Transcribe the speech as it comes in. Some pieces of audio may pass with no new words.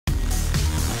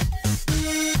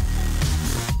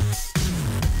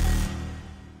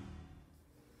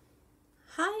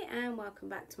and welcome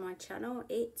back to my channel.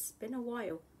 It's been a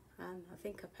while. I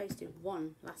think I posted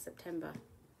one last September,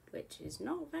 which is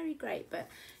not very great, but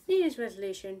New Year's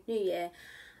resolution, new year,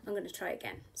 I'm going to try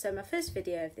again. So my first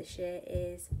video of this year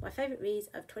is my favourite reads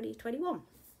of 2021.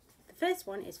 The first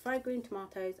one is Fried Green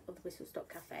Tomatoes of the Whistle Stop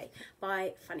Cafe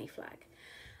by Fanny Flagg.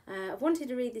 I've wanted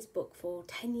to read this book for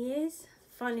 10 years,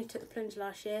 finally took the plunge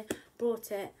last year,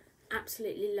 brought it,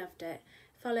 absolutely loved it.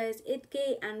 Follows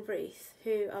Idgie and Ruth,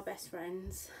 who are best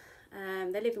friends.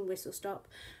 They live in Whistle Stop.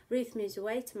 Ruth moves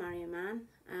away to marry a man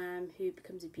who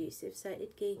becomes abusive, so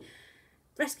Idgie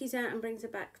rescues her and brings her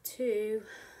back to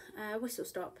Whistle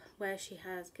Stop, where she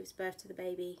gives birth to the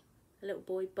baby, a little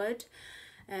boy, Bud,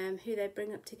 who they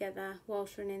bring up together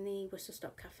whilst running the Whistle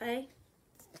Stop Cafe.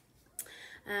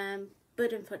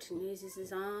 Bud unfortunately loses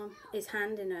his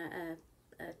hand in a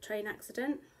train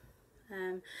accident.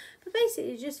 But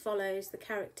basically it just follows the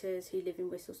characters who live in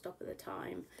Whistle Stop at the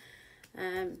time.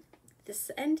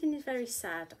 This ending is very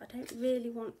sad. I don't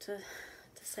really want to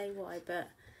say why, but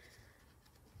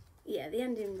yeah, the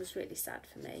ending was really sad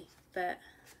for me. But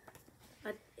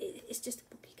it's just a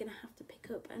book you're going to have to pick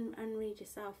up and read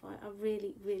yourself. I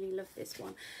really, really love this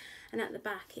one. And at the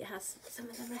back it has some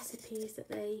of the recipes that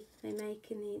they make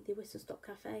in the Whistle Stop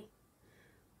Cafe,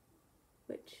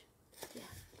 which, yeah,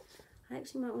 I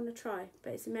actually might want to try,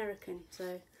 but it's American, so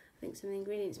I think some of the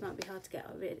ingredients might be hard to get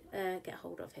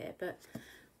hold of here, but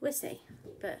we'll see.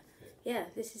 But yeah,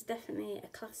 this is definitely a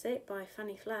classic by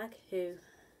Fanny Flagg, who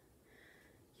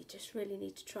you just really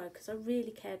need to try, because I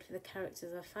really cared for the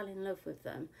characters. I fell in love with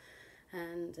them,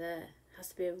 and it has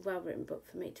to be a well-written book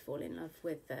for me to fall in love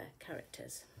with the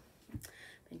characters.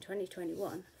 But in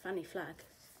 2021, Fanny Flagg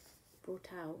brought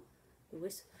out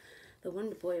the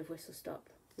Wonder Boy of Whistle Stop,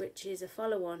 which is a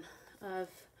follow-on of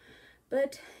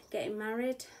Bud getting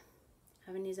married,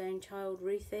 having his own child,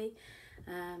 Ruthie.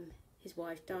 His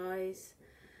wife dies.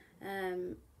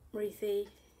 Ruthie,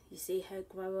 you see her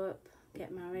grow up,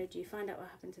 get married. You find out what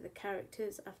happened to the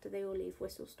characters after they all leave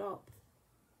Whistle Stop,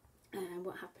 and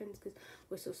what happens, because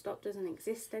Whistle Stop doesn't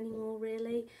exist anymore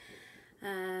really.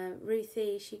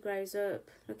 Ruthie, she grows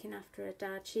up looking after her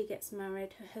dad. She gets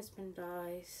married. Her husband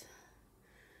dies.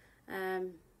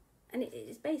 And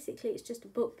it's just a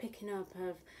book picking up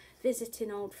of visiting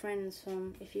old friends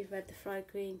from, if you've read the Fried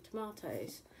Green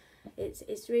Tomatoes,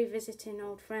 it's revisiting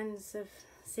old friends, of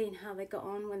seeing how they got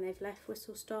on when they've left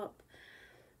Whistle Stop,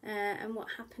 and what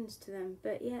happens to them.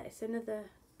 But yeah, it's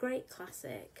another great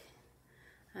classic.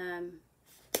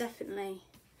 Definitely,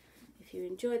 if you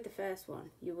enjoyed the first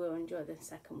one, you will enjoy the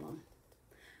second one.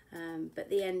 But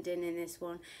the ending in this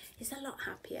one is a lot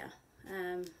happier.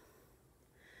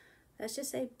 Let's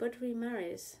just say Bud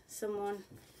remarries someone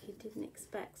he didn't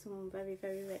expect, someone very,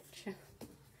 very rich.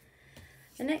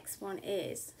 The next one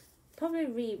is probably a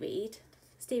reread,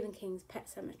 Stephen King's Pet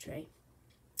Sematary.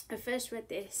 I first read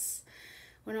this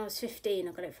when I was 15.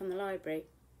 I got it from the library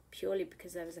purely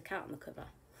because there was a cat on the cover.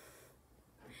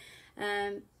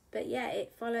 But yeah,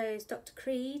 it follows Dr.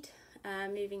 Creed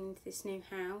moving into this new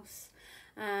house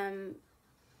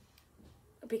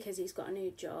because he's got a new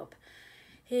job.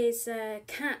 His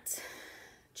cat,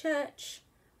 Church,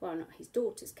 well, not his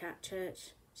daughter's cat, Church,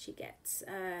 she gets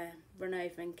run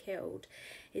over and killed.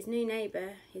 His new neighbour,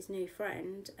 his new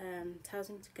friend, tells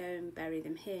him to go and bury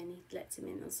them here, and he lets him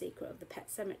in on the secret of the pet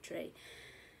cemetery.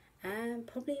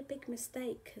 Probably a big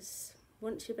mistake, because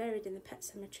once you're buried in the pet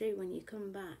cemetery, when you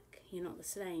come back, you're not the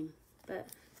same. But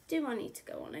do I need to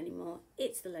go on anymore?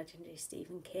 It's the legendary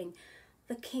Stephen King,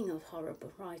 the king of horror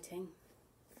book writing.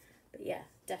 But yeah,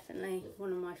 definitely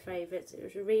one of my favourites. It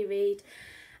was a reread,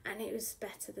 and it was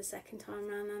better the second time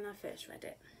round than I first read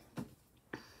it.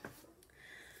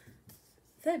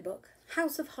 Third book,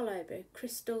 House of Hollow by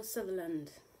Crystal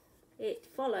Sutherland. It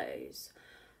follows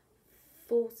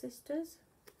four sisters.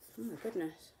 Oh my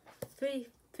goodness. Three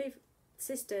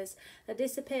sisters that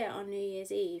disappear on New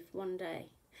Year's Eve one day,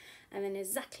 and then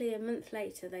exactly a month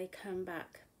later they come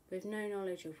back with no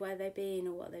knowledge of where they've been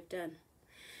or what they've done.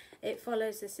 It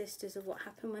follows the sisters of what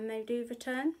happened when they do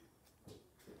return.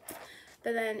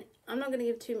 But then, I'm not going to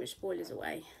give too much spoilers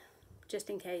away,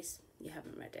 just in case you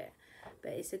haven't read it.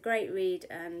 But it's a great read,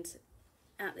 and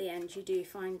at the end you do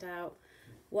find out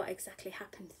what exactly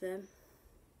happened to them,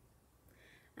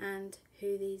 and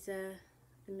who these are,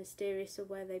 the mysterious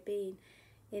of where they've been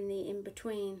in the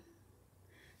in-between.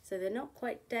 So they're not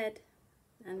quite dead,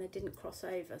 and they didn't cross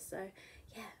over. So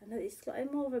yeah, I know it's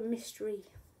like more of a mystery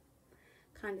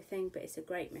kind of thing, but it's a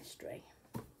great mystery.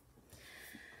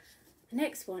 The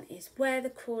next one is Where the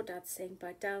Crawdads Sing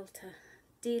by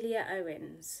Delia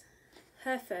Owens.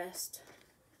 Her first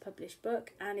published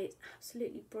book, and it's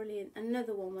absolutely brilliant.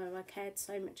 Another one where I cared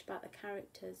so much about the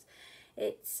characters.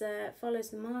 It follows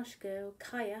the marsh girl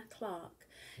Kaya Clark.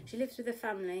 She lives with her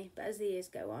family, but as the years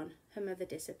go on, her mother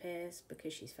disappears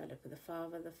because she's fed up with the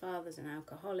father. The father's an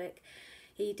alcoholic.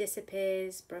 He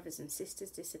disappears, brothers and sisters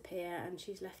disappear, and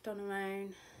she's left on her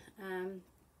own.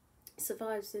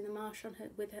 Survives in the marsh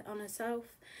on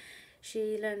herself.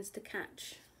 She learns to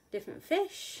catch different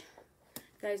fish,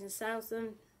 goes and sells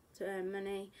them to earn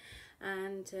money,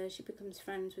 and she becomes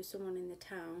friends with someone in the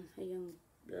town, a young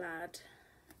lad.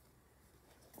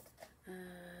 I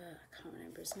can't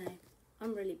remember his name.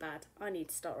 I'm really bad. I need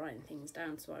to start writing things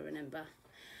down so I remember.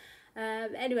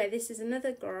 Anyway, this is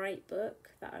another great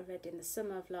book that I read in the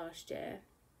summer of last year.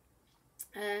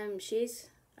 She's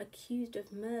accused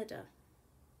of murder.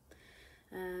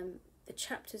 The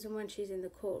chapters and when she's in the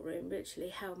courtroom literally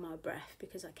held my breath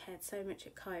because I cared so much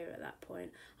at Kaya at that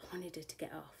point. I wanted her to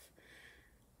get off,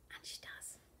 and she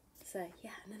does. So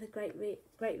yeah, another great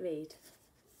read.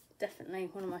 Definitely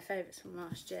one of my favourites from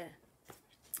last year.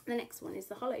 The next one is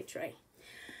The Hollow Tree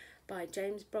by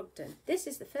James Brogden. This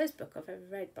is the first book I've ever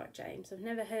read by James. I've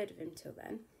never heard of him till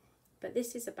then. But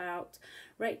this is about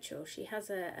Rachel. She has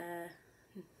a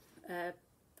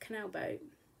canal boat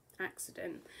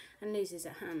accident and loses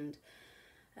a hand.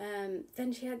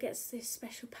 Then she gets this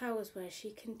special powers where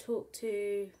she can talk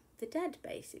to the dead,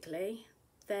 basically.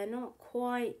 They're not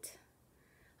quite...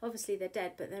 Obviously they're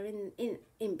dead, but they're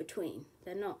in between.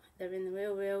 They're in the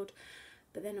real world,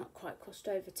 but they're not quite crossed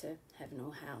over to heaven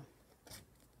or hell.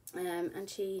 And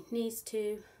she needs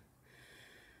to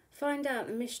find out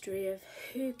the mystery of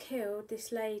who killed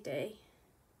this lady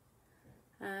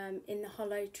in the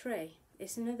Hollow Tree.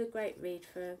 It's another great read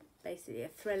for basically a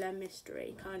thriller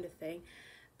mystery kind of thing,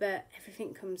 but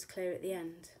everything comes clear at the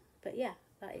end. But yeah,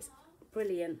 that is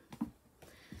brilliant.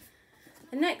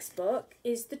 The next book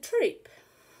is The Troop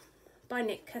by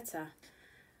Nick Cutter.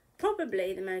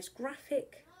 Probably the most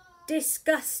graphic,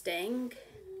 disgusting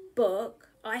book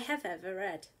I have ever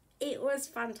read. It was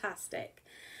fantastic.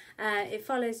 It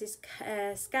follows this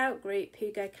scout group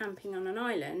who go camping on an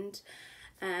island,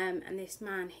 and this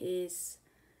man he's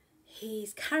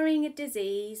carrying a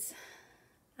disease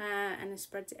and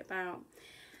spreads it about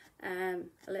a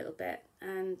little bit,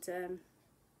 and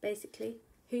basically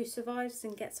who survives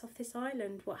and gets off this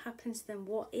island, what happens to them,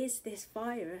 what is this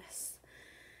virus.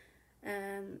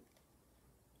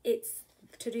 It's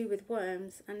to do with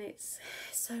worms, and it's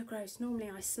so gross. Normally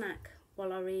I snack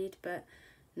while I read, but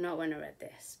not when I read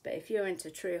this. But if you're into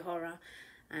true horror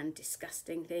and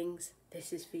disgusting things,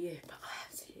 this is for you. But I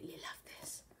absolutely love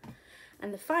this.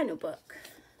 And the final book,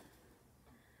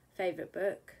 favourite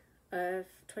book of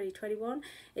 2021,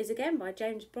 is again by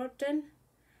James Brogden,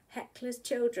 Heckler's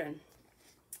Children.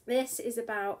 This is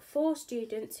about 4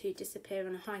 students who disappear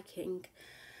on a hiking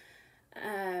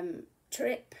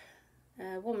trip.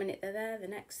 1 minute they're there, the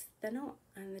next they're not,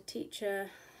 and the teacher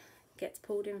gets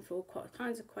pulled in for all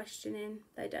kinds of questioning.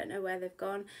 They don't know where they've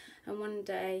gone, and one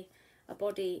day a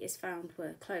body is found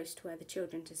close to where the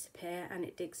children disappear, and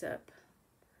it digs up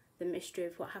the mystery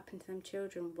of what happened to them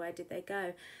children. Where did they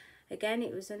go? Again,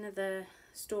 it was another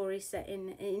story set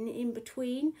in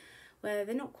between, where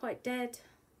they're not quite dead,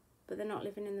 but they're not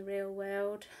living in the real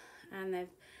world, and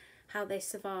how they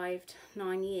survived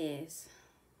 9 years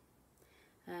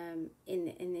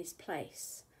in this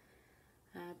place.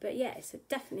 But yeah, it's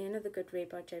definitely another good read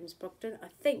by James Brogden. I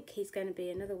think he's going to be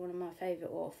another one of my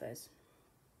favourite authors.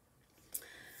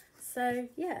 So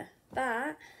yeah,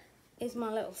 that is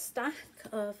my little stack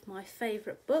of my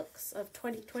favourite books of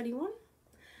 2021.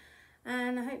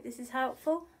 And I hope this is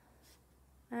helpful.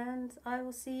 And I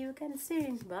will see you again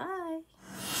soon. Bye.